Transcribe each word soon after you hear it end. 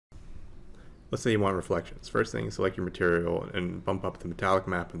Let's say you want reflections. First thing, select your material and bump up the metallic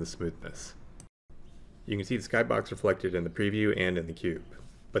map and the smoothness. You can see the skybox reflected in the preview and in the cube,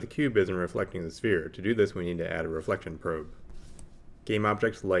 but the cube isn't reflecting the sphere. To do this, we need to add a reflection probe. Game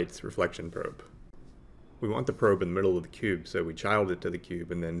Objects Lights Reflection Probe. We want the probe in the middle of the cube, so we child it to the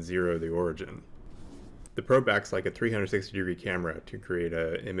cube and then zero the origin. The probe acts like a 360-degree camera to create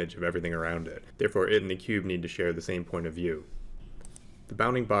an image of everything around it. Therefore, it and the cube need to share the same point of view. The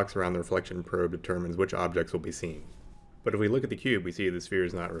bounding box around the reflection probe determines which objects will be seen. But if we look at the cube, we see the sphere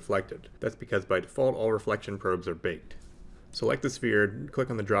is not reflected. That's because by default all reflection probes are baked. Select the sphere, click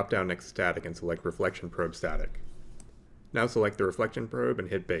on the drop-down next to Static and select Reflection Probe Static. Now select the reflection probe and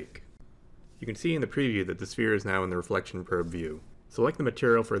hit Bake. You can see in the preview that the sphere is now in the reflection probe view. Select the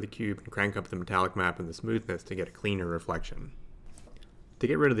material for the cube and crank up the metallic map and the smoothness to get a cleaner reflection. To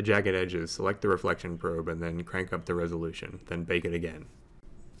get rid of the jagged edges, select the reflection probe and then crank up the resolution, then bake it again.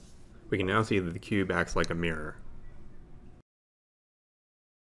 We can now see that the cube acts like a mirror.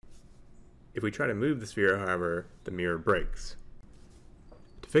 If we try to move the sphere, however, the mirror breaks.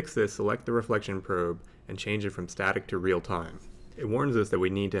 To fix this, select the reflection probe and change it from static to real-time. It warns us that we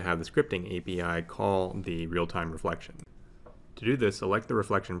need to have the scripting API call the real-time reflection. To do this, select the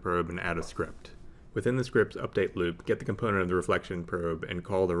reflection probe and add a script. Within the script's update loop, get the component of the reflection probe and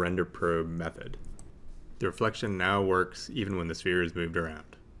call the renderProbe method. The reflection now works even when the sphere is moved around.